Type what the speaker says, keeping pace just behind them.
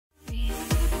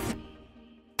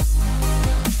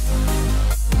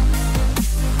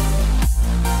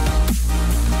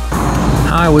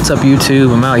Hi, what's up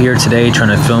YouTube? I'm out here today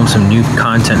trying to film some new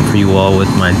content for you all with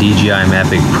my DJI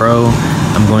Mavic Pro.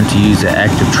 I'm going to use the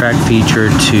active track feature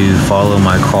to follow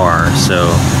my car. So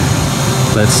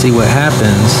let's see what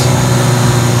happens.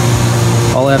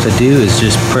 All I have to do is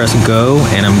just press go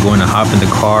and I'm going to hop in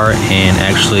the car and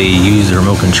actually use the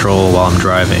remote control while I'm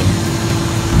driving.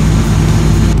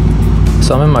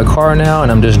 So I'm in my car now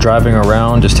and I'm just driving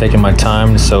around, just taking my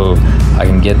time so I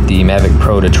can get the Mavic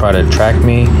Pro to try to track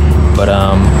me. But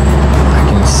I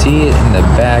can see it in the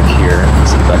back here.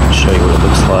 Let's see if I can show you what it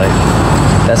looks like.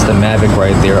 That's the Mavic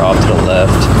right there off to the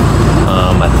left.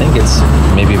 I think it's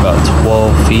maybe about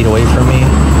 12 feet away from me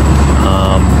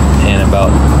and about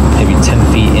maybe 10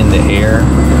 feet in the air.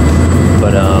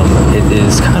 But it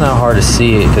is kind of hard to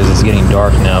see it because it's getting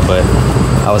dark now, but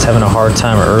I was having a hard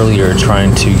time earlier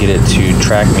trying to get it to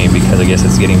track me because I guess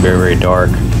it's getting very, very dark.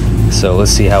 So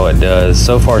let's see how it does.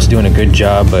 So far it's doing a good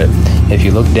job, but if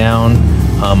you look down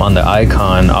on the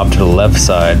icon off to the left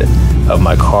side of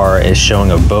my car, it's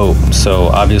showing a boat. So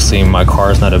obviously my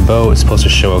car is not a boat, it's supposed to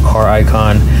show a car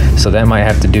icon. So that might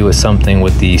have to do with something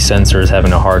with the sensors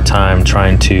having a hard time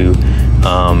trying to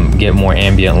get more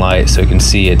ambient light so you can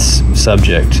see its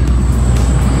subject.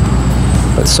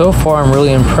 But so far I'm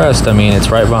really impressed. I mean, it's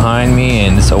right behind me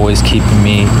and it's always keeping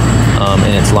me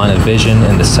in its line of vision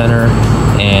in the center,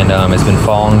 and it's been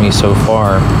following me so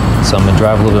far. So I'm gonna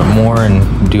drive a little bit more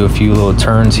and do a few little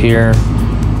turns here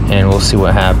and we'll see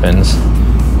what happens.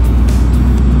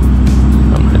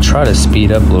 I'm gonna try to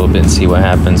speed up a little bit and see what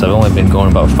happens. I've only been going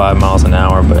about 5 miles an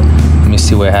hour, but let me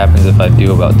see what happens if I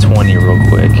do about 20 real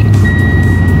quick.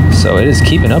 So it is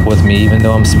keeping up with me even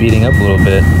though I'm speeding up a little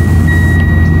bit.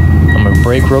 I'm gonna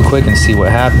brake real quick and see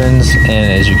what happens,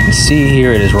 and as you can see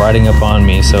here, it is riding up on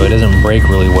me, so it doesn't brake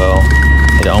really well.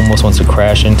 It almost wants to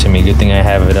crash into me. Good thing I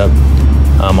have it up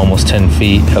almost 10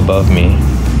 feet above me.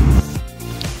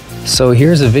 So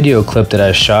here's a video clip that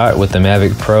I shot with the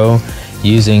Mavic Pro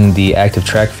using the active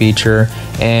track feature,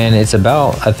 and it's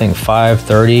about, I think,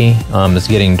 5:30. It's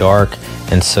getting dark,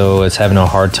 and so it's having a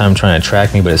hard time trying to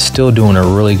track me, but it's still doing a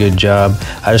really good job.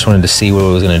 I just wanted to see what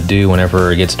it was going to do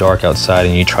whenever it gets dark outside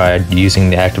and you tried using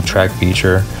the active track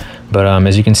feature. But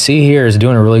as you can see here, it's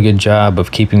doing a really good job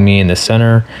of keeping me in the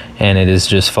center, and it is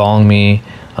just following me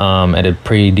at a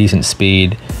pretty decent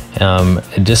speed.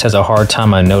 It just has a hard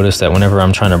time. I noticed that whenever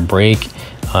I'm trying to brake,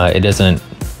 it doesn't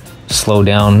slow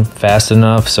down fast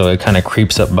enough, so it kind of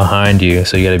creeps up behind you,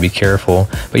 so you got to be careful.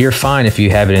 But you're fine if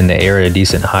you have it in the air at a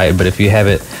decent height, but if you have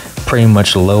it pretty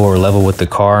much lower level with the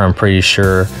car, I'm pretty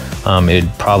sure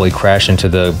it'd probably crash into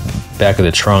the back of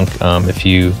the trunk if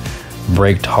you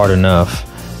braked hard enough.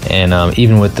 And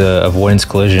even with the avoidance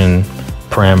collision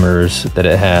parameters that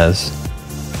it has.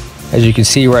 As you can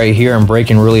see right here, I'm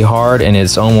braking really hard and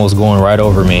it's almost going right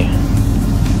over me.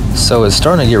 So it's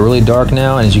starting to get really dark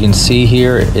now, and as you can see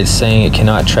here, it's saying it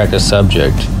cannot track the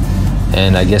subject.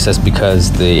 And I guess that's because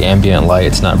the ambient light,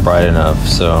 it's not bright enough.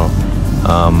 So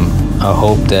I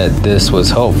hope that this was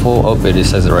helpful. Oh, it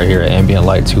just says it right here, ambient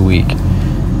light too weak.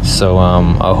 So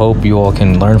I hope you all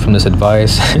can learn from this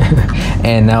advice.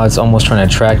 And now it's almost trying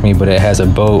to track me, but it has a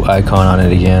boat icon on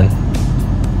it again.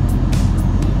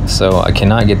 So I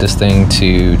cannot get this thing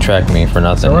to track me for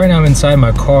nothing. So right now I'm inside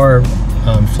my car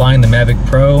flying the Mavic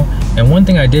Pro, and one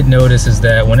thing I did notice is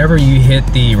that whenever you hit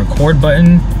the record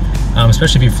button,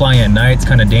 especially if you're flying at night, it's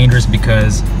kind of dangerous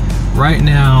because right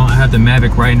now I have the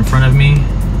Mavic right in front of me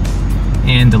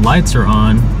and the lights are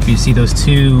on. If you see those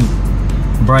two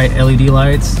bright LED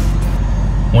lights,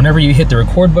 whenever you hit the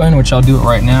record button, which I'll do it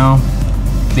right now,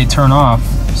 they turn off,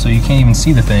 so you can't even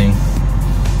see the thing.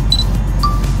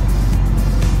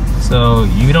 So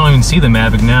you don't even see the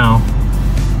Mavic now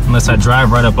unless I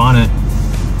drive right up on it.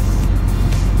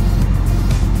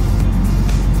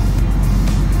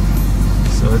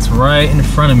 So it's right in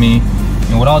front of me,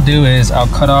 and what I'll do is I'll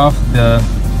cut off the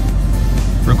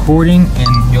recording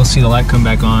and you'll see the light come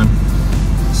back on.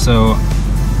 So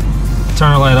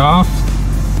turn the light off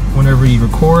whenever you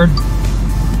record,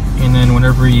 and then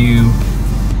whenever you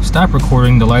stop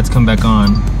recording, the lights come back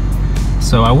on.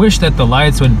 So I wish that the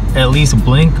lights would at least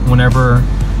blink whenever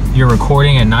you're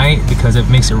recording at night, because it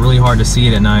makes it really hard to see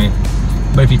it at night.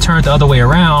 But if you turn it the other way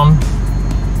around,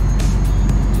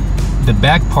 the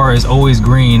back part is always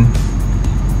green,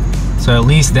 so at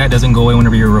least that doesn't go away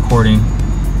whenever you're recording.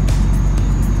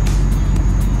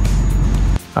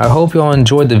 I hope you all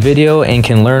enjoyed the video and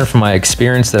can learn from my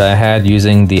experience that I had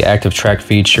using the active track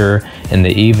feature in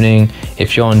the evening.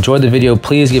 If you all enjoyed the video,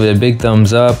 please give it a big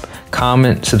thumbs up,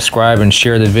 comment, subscribe, and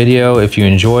share the video if you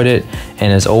enjoyed it.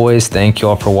 And as always, thank you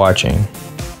all for watching.